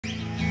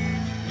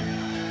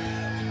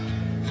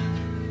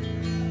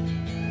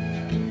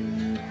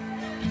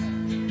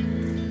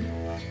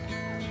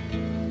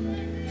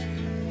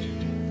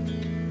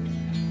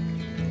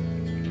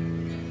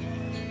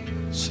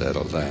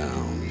settle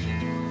down.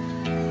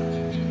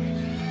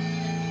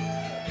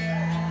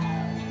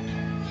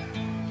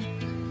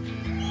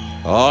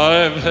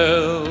 I've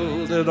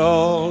held it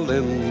all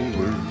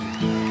inward,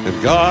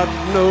 and God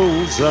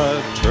knows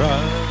I've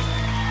tried.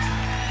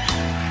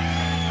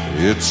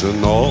 It's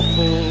an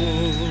awful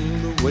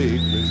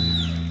awakening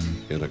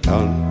in a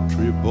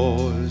country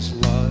boy's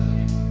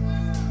life,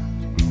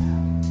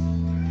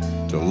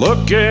 to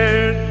look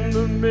in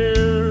the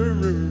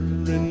mirror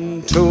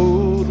in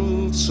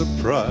total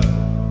surprise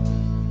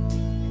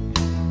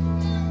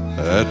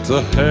at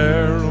the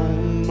hair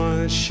on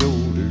my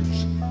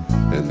shoulders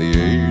and the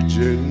age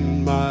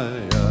in my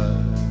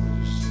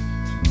eyes.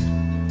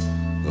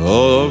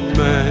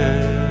 Amanda,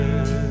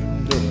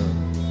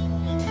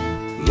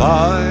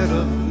 light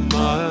of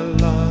my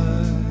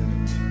life,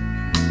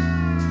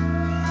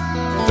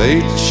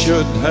 fate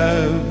should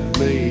have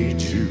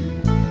made you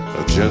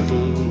a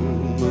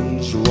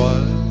gentleman's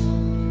wife.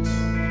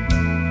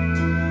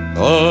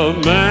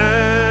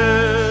 Amanda,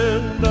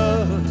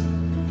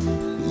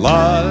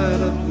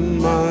 light of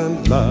my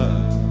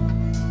life,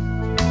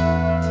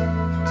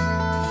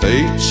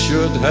 fate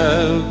should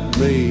have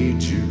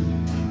made you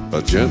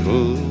a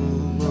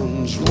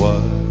gentleman's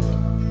wife.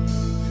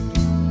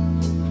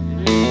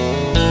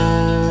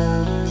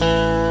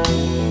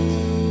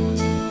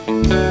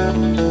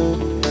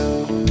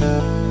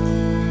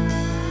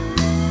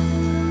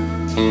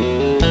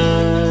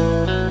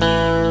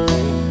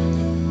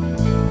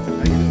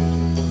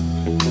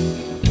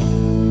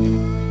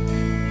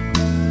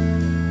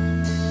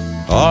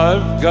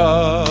 I've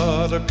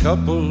got a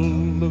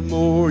couple of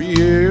more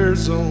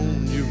years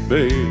on you,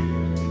 babe,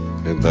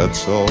 and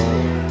that's all.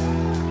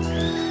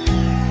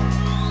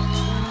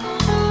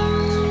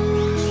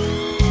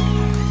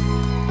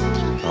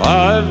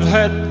 I've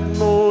had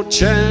more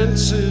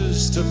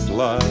chances to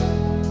fly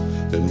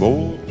and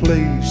more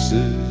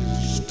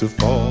places to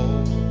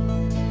fall.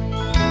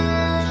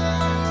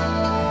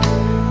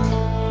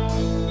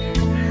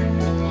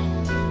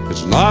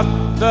 It's not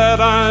that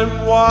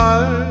I'm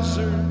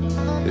wiser,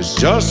 it's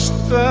just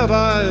that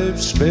I've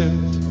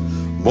spent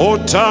more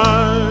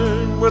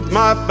time with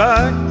my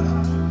back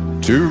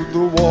to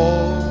the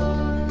wall.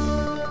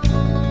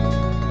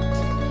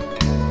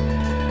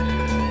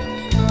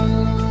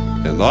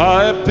 And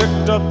I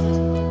picked up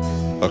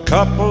a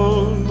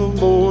couple of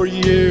more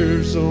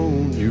years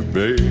on you,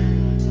 babe,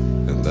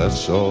 and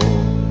that's all.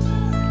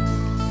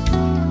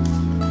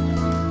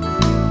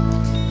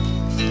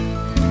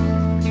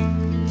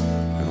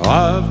 And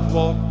I've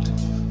walked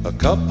a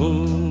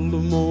couple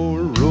of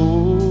more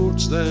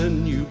roads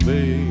than you,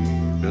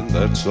 babe, and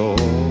that's all.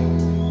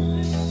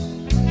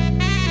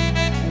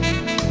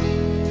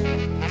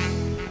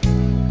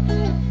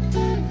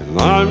 And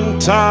I'm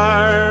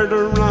tired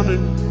of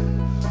running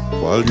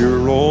while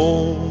you're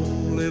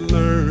only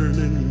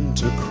learning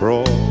to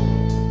crawl.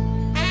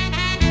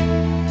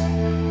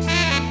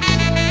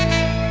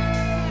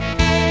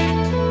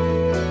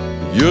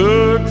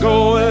 You're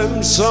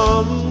going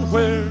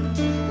somewhere,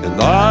 and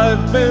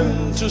I've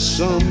been to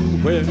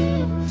somewhere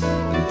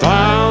and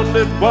found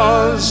it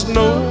was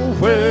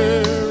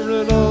nowhere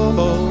at all.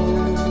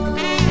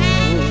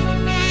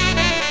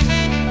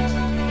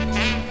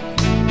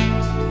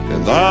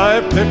 And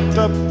I picked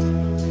up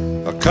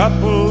a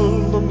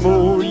couple of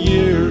more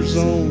years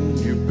on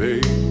you,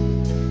 babe,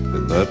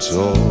 and that's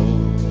all.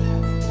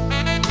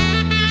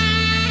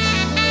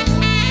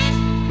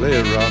 Play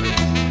it, Robbie.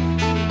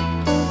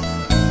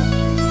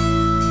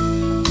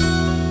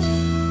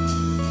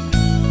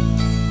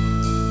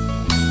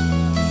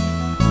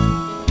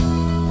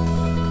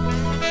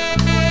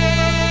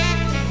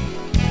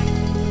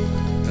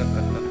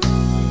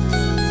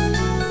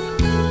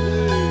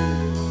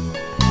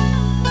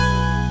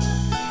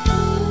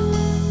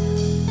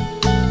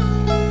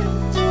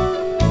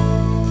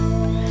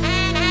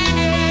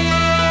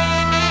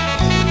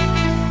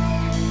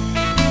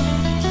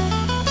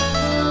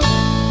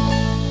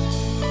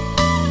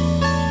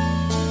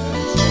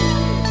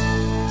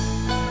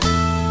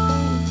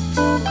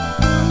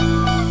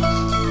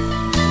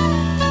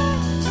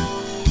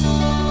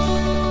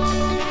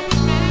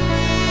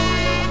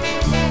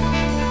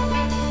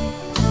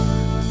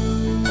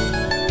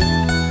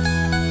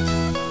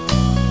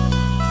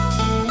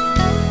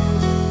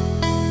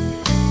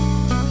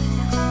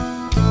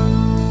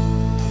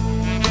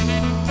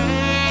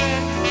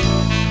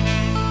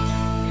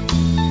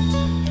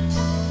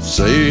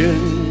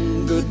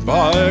 Saying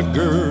goodbye,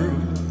 girl,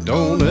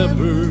 don't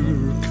ever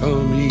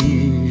come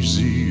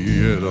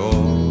easy at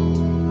all.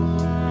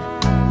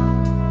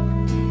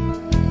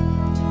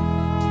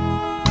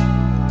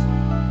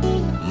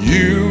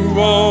 You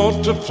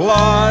want to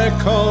fly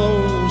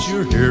 'cause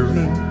you're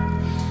hearing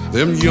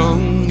them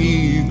young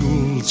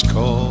eagles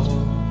call.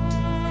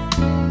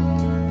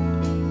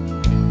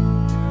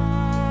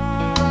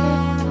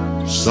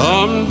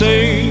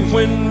 Someday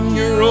when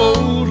you're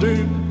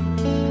older,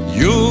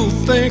 you'll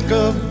think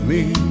of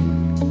me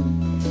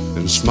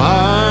and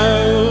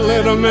smile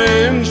at a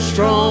man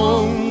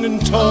strong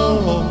and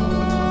tall.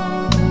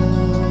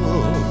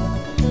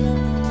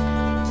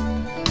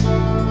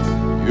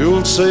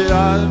 say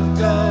I've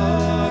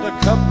got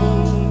a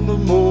couple of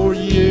more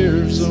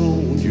years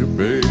on you,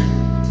 babe,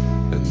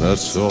 and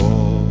that's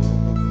all.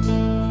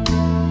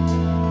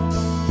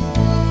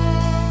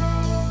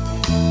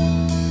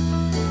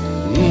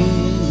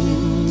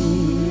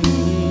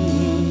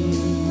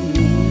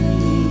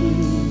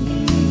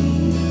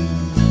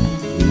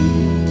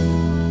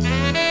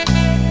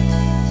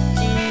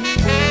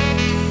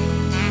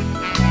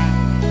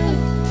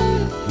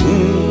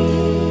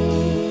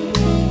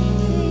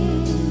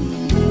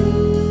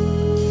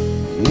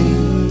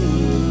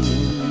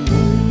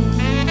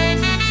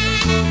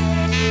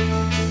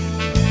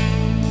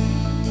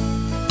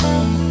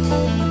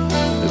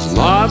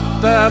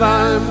 That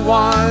I'm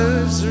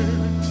wiser,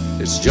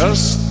 it's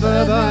just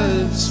that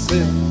I've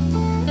spent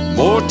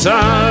more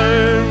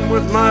time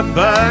with my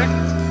back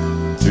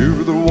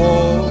to the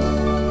wall.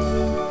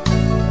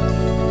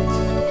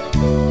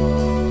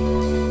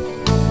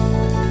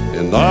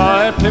 And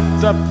I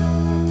picked up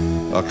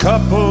a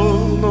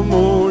couple of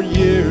more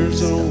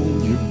years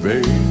on you,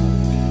 babe,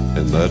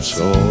 and that's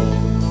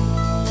all.